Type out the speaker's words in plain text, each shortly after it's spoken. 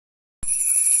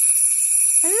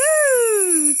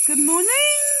Hello, good morning.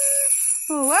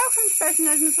 Oh, welcome to Special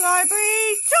Edmunds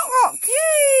Library. Top Rock, yay!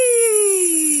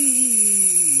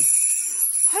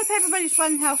 Hope everybody's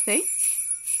well and healthy.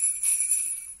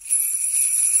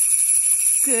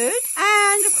 Good,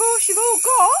 and of course you've all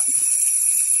got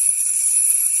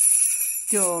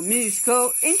your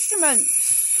musical instruments.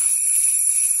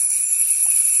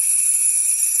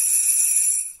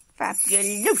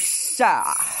 Fabulous.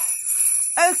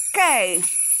 Okay,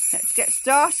 let's get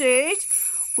started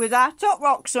with our Top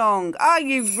Rock song. Are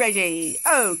you ready?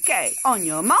 Okay, on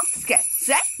your marks, get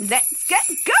set, let's get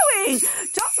going.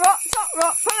 Top rock,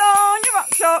 put on your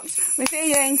rock socks. We're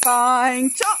feeling fine.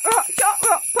 Top rock,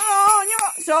 put on your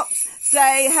rock socks.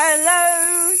 Say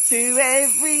hello to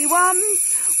everyone.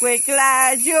 We're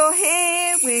glad you're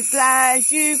here, we're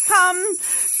glad you've come.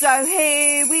 So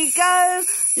here we go,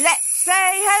 let's say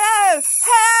hello,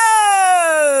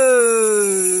 hello!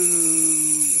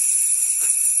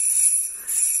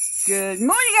 Good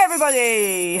morning,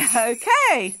 everybody.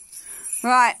 Okay,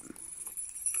 right.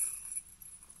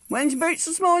 Winter boots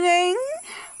this morning,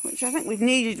 which I think we've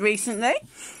needed recently.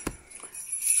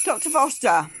 Dr.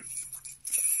 Foster.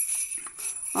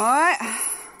 All right.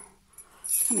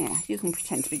 Come here. You can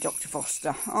pretend to be Dr.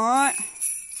 Foster. All right.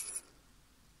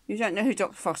 You don't know who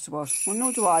Dr. Foster was. Well,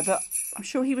 nor do I, but I'm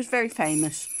sure he was very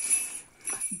famous.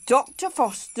 Dr.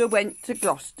 Foster went to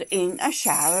Gloucester in a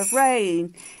shower of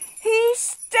rain. He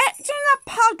stepped in a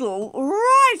puddle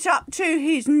right up to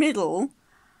his middle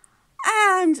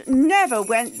and never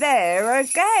went there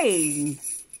again.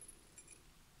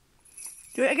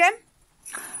 Do it again.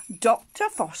 Dr.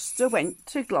 Foster went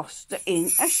to Gloucester in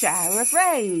a shower of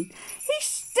rain. He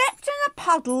stepped in a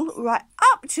puddle right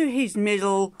up to his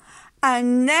middle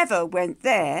and never went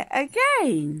there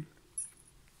again.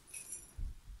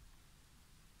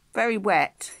 Very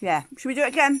wet, yeah. Should we do it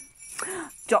again?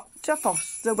 Dr.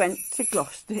 Foster went to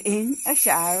Gloucester in a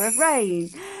shower of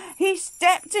rain. He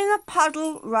stepped in a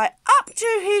puddle right up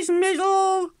to his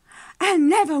middle and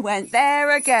never went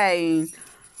there again.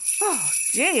 Oh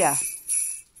dear.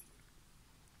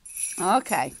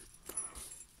 Okay.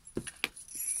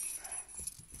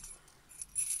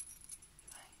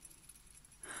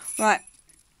 Right.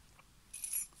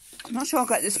 I'm not sure I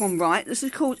got this one right. This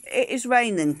is called It Is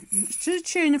Raining. It's to the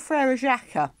tune of Frere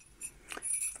Jacques.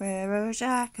 Frere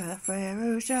Jacques,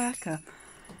 Frere Jacques.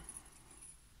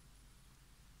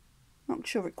 Not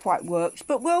sure it quite works,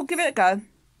 but we'll give it a go.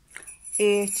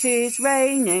 It is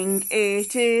raining,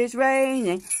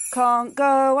 can't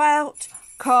go out,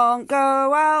 can't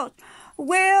go out.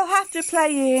 We'll have to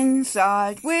play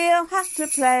inside, we'll have to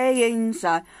play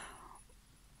inside.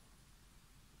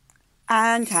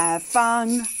 And have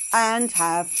fun, and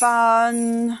have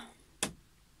fun.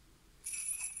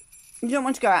 You don't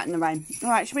want to go out in the rain.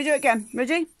 Alright, shall we do it again?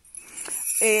 Ready?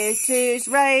 It is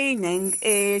raining,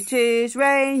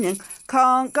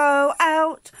 can't go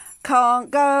out, can't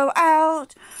go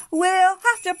out. We'll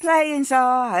have to play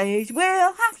inside,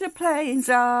 we'll have to play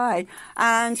inside.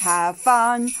 And have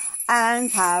fun, and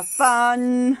have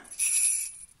fun.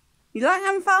 You like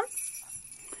having fun?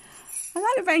 I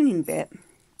like the raining bit.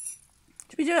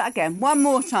 Should we do that again? One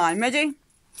more time. Ready?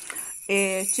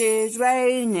 It is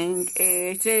raining,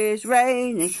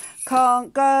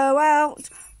 can't go out,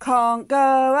 can't go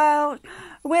out.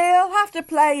 We'll have to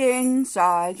play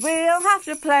inside, we'll have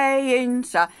to play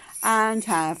inside. And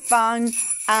have fun,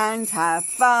 and have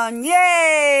fun.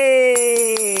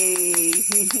 Yay!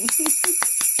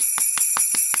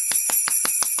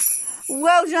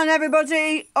 Well done,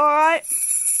 everybody. All right.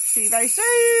 See you very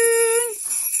soon.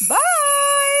 Bye.